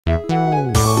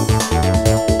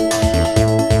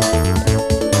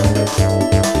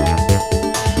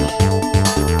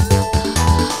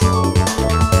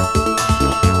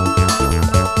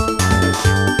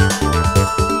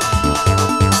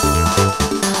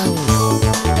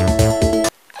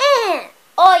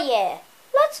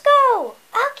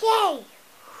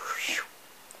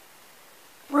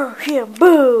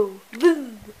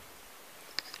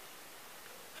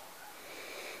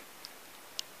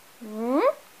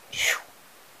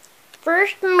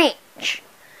first match.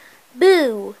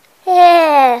 Boo!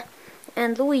 Yeah!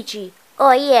 And Luigi.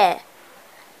 Oh yeah!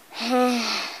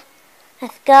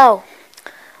 Let's go.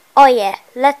 Oh yeah,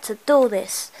 let's do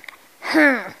this.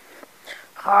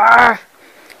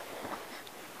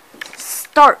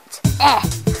 Start.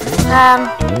 Let's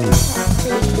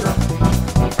see.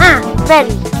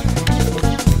 Ready.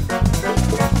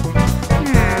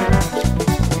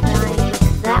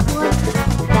 That one,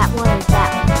 that one, and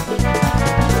that one.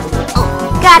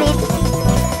 Oh, got it.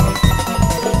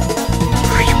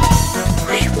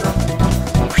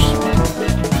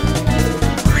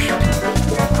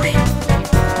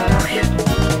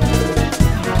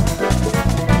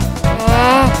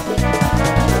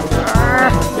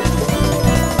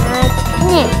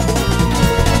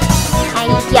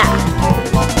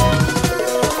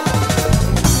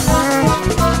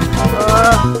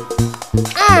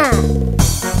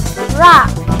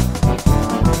 Rock.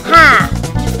 Ha.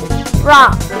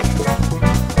 Rock.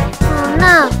 Oh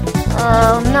no.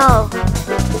 Oh no.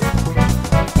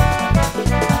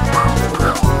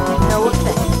 No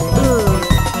effect. Ooh.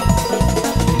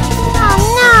 Oh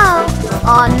no.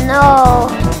 Oh no.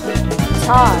 It's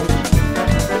hard.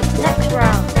 Next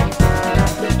round.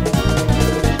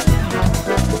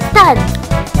 Done.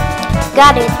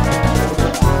 Got it.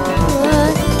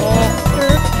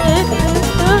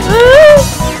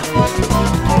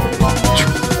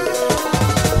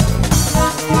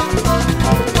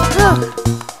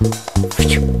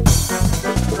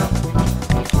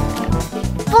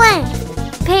 Blank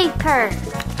paper.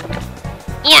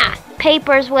 Yeah,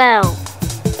 paper as well.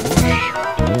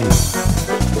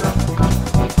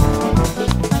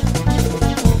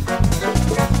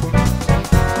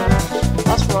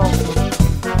 That's wrong.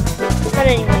 But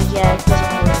anyway, yeah, it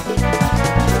doesn't work.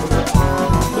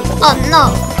 Oh no!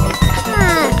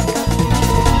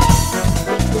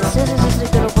 The scissors isn't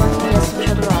gonna work against each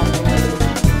other all.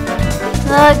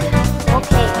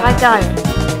 Okay, I got it.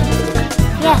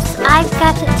 Yes, I've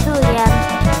got it too again.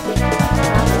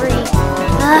 Round 3.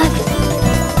 Okay.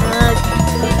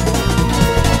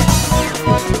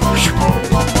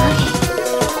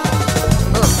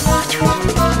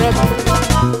 Ready.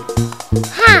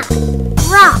 Ha!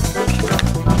 Rock!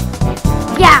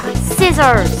 Yeah,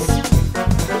 scissors!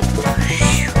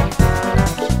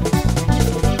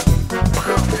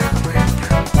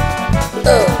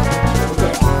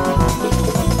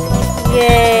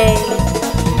 Yay!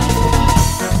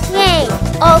 Yay!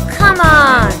 Oh, come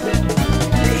on!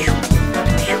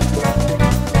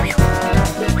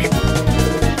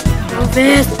 Move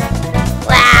it!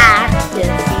 Wow!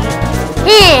 Defeat!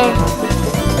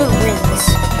 Who wins?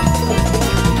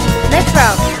 Next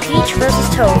round, Peach versus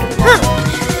Toad.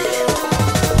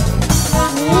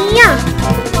 Yeah!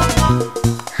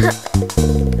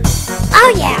 Oh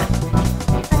yeah!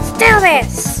 Let's do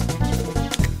this!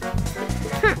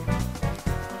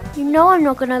 You know I'm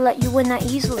not gonna let you win that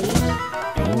easily.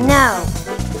 I know.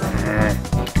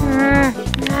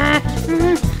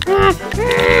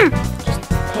 Just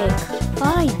pick.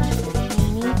 Fine,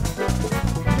 meanie.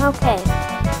 Okay.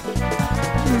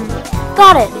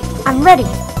 Got it. I'm ready.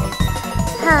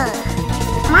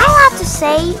 Am I allowed to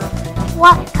say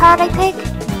what card I pick?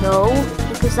 No,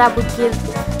 because that would give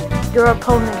your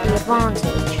opponent the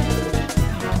advantage.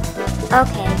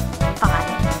 Okay, fine.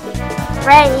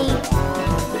 Ready?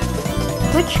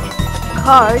 Which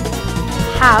card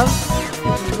have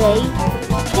they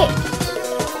picked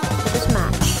for this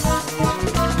match?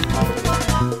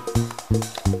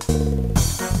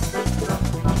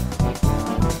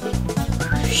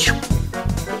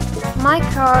 My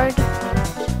card.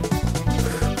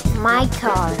 My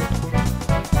card.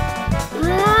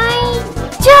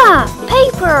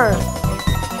 Paper.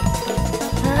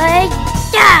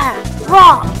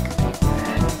 Rock.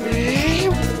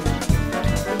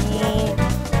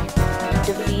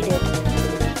 Defeated.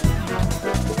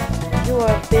 You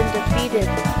have been defeated.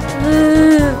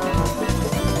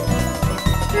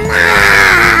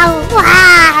 No!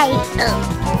 Why?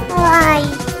 Why?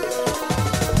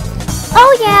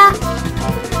 Oh yeah!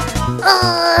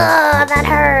 Oh, that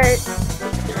hurt.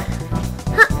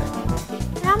 Huh?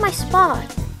 Get out of my spot.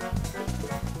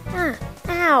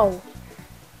 Ow.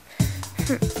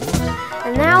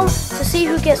 And now, to see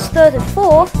who gets third and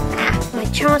fourth, my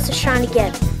chance to shine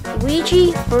again.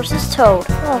 Luigi versus Toad.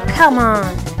 Oh, come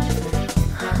on.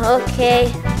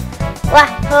 Okay.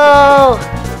 Wahoo!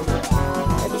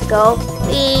 Let's go.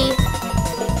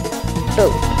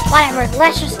 Boom. Whatever,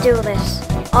 let's just do this.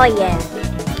 Oh yeah.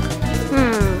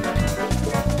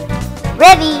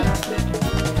 Ready.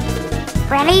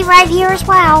 Ready right here as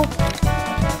well.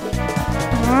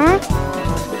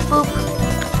 Boop.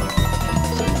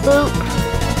 Boop.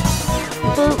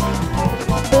 boop,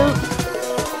 boop,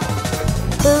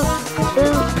 boop,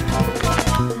 boop.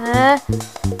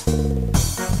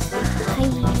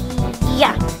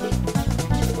 Yeah.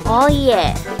 Oh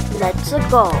yeah, let's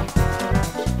go.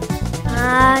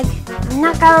 I'm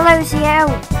not gonna lose you.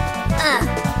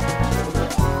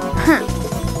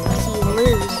 See you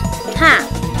lose. Ha!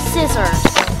 Scissors.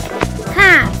 Ha!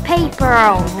 Paper.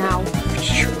 Oh no.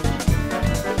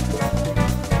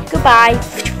 Goodbye.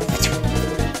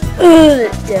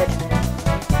 Dead.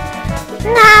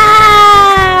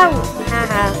 No!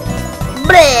 Haha.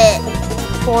 Bleh.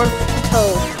 Fourth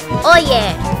Toad. Oh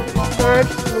yeah. Third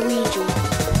Luigi.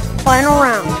 Final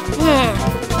round. Yeah.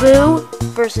 Boo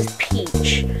versus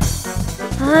Peach.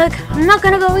 Look, I'm not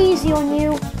gonna go easy on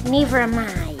you. Neither am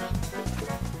I.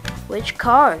 Which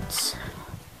cards?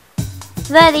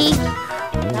 Ready.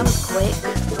 That was quick.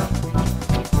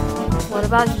 What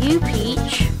about you,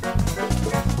 Peach?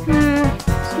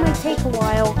 This might take a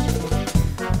while.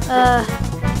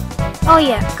 Oh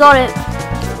yeah, got it.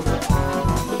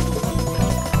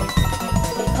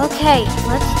 Okay,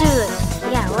 let's do this.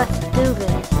 Yeah, let's do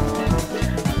this.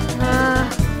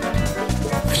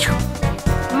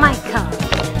 My card.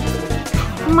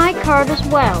 My card as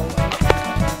well.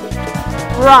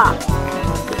 Rock.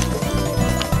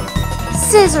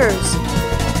 Scissors.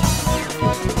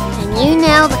 And you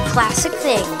know the classic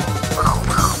thing.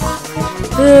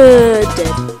 Dead.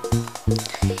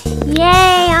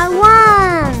 Yay, I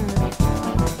won!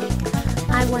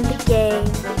 I won the game.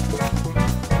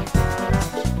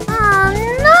 Oh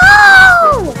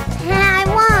no! I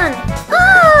won!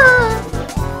 Oh!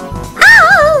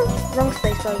 Ow! Wrong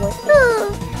space, by the way. Oh.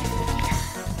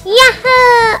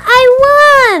 Yahoo! I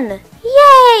won!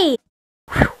 Yay!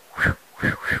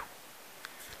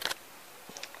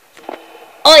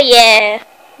 Oh yeah!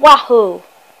 Wahoo!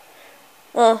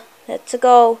 Let's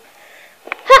go.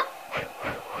 Ha!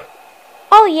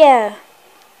 Oh yeah!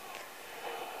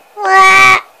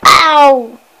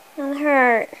 Ow! That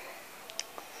hurt.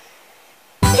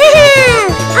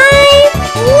 I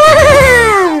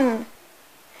won!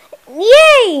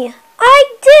 Yay! I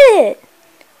did it!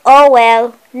 Oh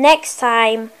well, next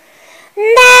time.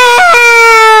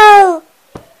 No!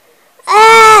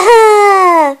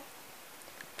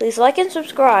 Please like and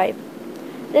subscribe.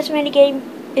 This minigame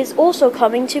is also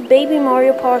coming to Baby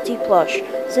Mario Party Plush,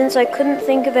 since I couldn't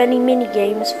think of any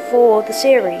minigames for the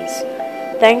series.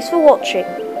 Thanks for watching.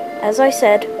 As I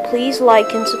said, please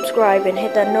like and subscribe and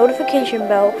hit that notification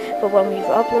bell for when we've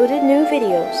uploaded new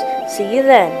videos. See you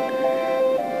then.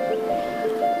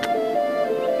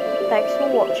 Thanks for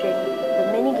watching the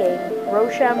minigame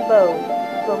ROSHAMBO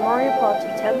for Mario Party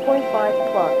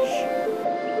 10.5 Plush.